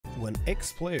When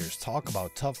ex-players talk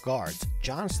about tough guards,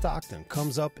 John Stockton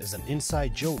comes up as an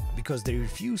inside joke because they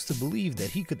refuse to believe that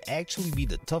he could actually be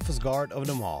the toughest guard of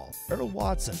them all. Earl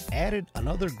Watson added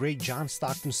another great John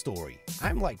Stockton story.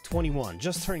 I'm like 21,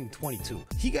 just turning 22.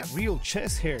 He got real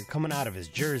chest hair coming out of his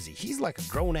jersey. He's like a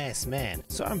grown-ass man,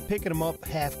 so I'm picking him up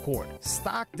half court.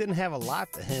 Stock didn't have a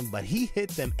lot to him, but he hit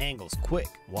them angles quick,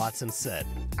 Watson said.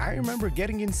 I remember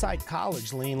getting inside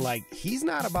college lane like he's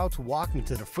not about to walk me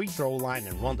to the free throw line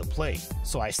and run the play.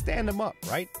 So I stand him up,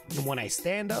 right? And when I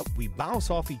stand up, we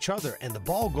bounce off each other and the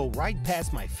ball go right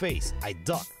past my face. I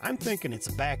duck. I'm thinking it's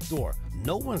a back door.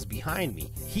 No one's behind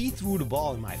me. He threw the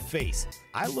ball in my face.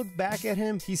 I looked back at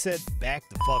him. He said, "Back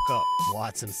the fuck up,"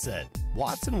 Watson said.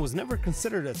 Watson was never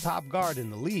considered a top guard in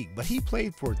the league, but he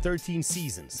played for 13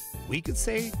 seasons. We could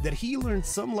say that he learned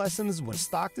some lessons when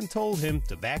Stockton told him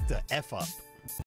to back the F up.